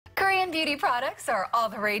beauty products are all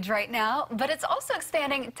the rage right now, but it's also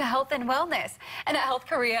expanding to health and wellness. And at Health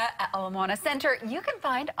Korea at Ala Moana Center, you can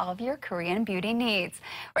find all of your Korean beauty needs.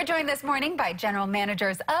 We're joined this morning by General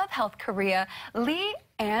Managers of Health Korea, Lee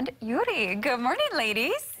and Yuri. Good morning,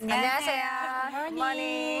 ladies. 안녕하세요. Good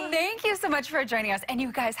morning. Thank you so much for joining us. And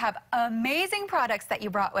you guys have amazing products that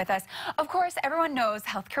you brought with us. Of course, everyone knows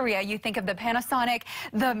Health Korea. You think of the Panasonic,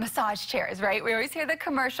 the massage chairs, right? We always hear the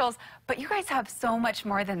commercials, but you guys have so much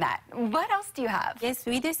more than that. What else do you have? Yes,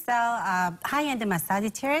 we do sell high-end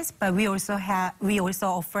massage chairs, but we also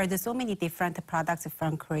offer so many different products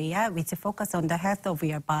from Korea, which focus on the health of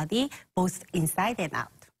your body, both inside and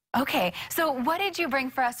out. Okay, so what did you bring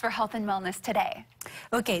for us for health and wellness today?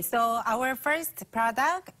 Okay, so our first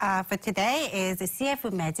product for today is the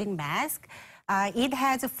CF Magic Mask. It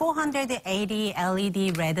has 480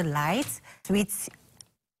 LED red lights, which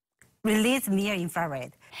release near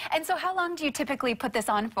infrared. And so how long do you typically put this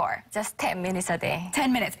on for? Just 10 minutes a day.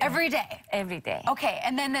 10 minutes, every day? Every day. Okay,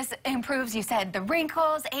 and then this improves, you said, the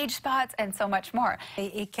wrinkles, age spots, and so much more.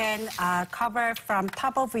 It can cover from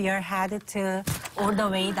top of your head to all the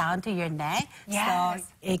way down to your neck. Yes. So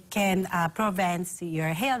it can prevent your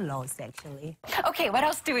hair loss, actually. Okay, what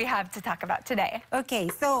else do we have to talk about today? Okay,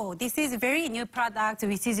 so this is a very new product,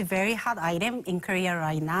 which is a very hot item in Korea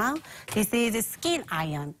right now. This is skin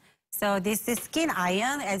iron. So this is skin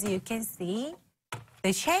iron, as you can see.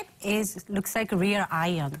 The shape looks like real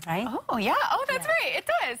iron, right? Oh, yeah. Oh, that's right. It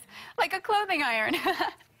does. Like a clothing iron.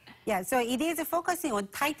 Yeah, so it is focusing on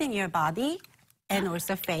tightening your body and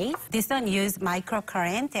also face. This one uses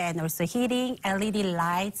microcurrent and also heating, LED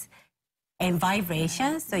lights, and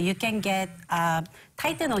vibrations. So you can get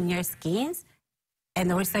tighten on your skins,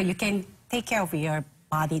 and also you can take care of your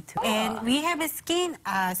body too. Oh. And we have a Skin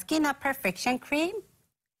of Perfection cream.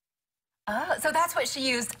 Oh, so that's what she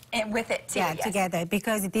used with it too. Yeah, yes. together,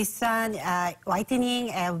 because this one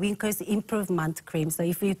whitening and wrinkles improvement cream. So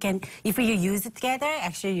if you use it together,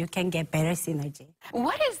 actually you can get better synergy.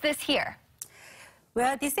 What is this here?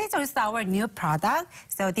 Well, this is also our new product.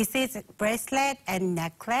 So this is bracelet and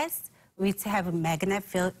necklace, which have a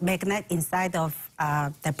magnet inside of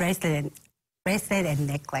the bracelet and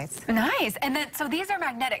necklace. Nice. And then, so these are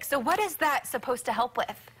magnetic. So what is that supposed to help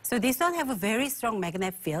with? So this one have a very strong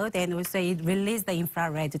magnet field, and also it releases the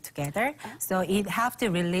infrared together. So it helps to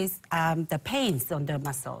release the pains on the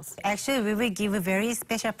muscles. Actually, we will give a very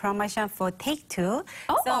special promotion for Take Two.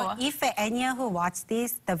 Oh. So if anyone who watch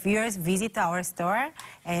this, the viewers visit our store,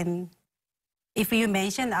 and if you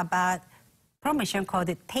mention about promotion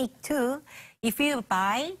code Take Two, if you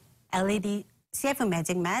buy LED CF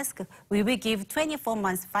Magic Mask, we will give 24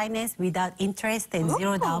 months finance without interest and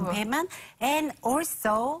zero down payment. And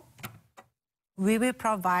also, we will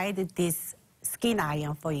provide this skin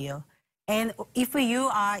iron for you. And if you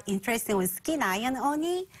are interested in skin iron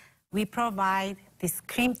only, we provide this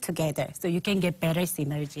cream together, so you can get better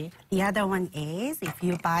synergy. The other one is, if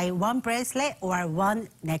you buy one bracelet or one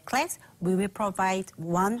necklace, we will provide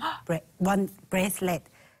one bracelet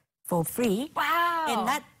for free. Wow!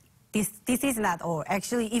 And this is not all.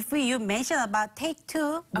 Actually, if you mention about Take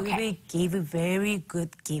Two, we will give a very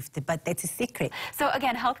good gift, but that's a secret. So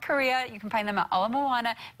again, Health Korea, you can find them at Ala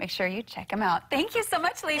Moana. Make sure you check them out. Thank you so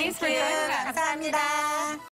much, ladies, for joining us. 감사합니다.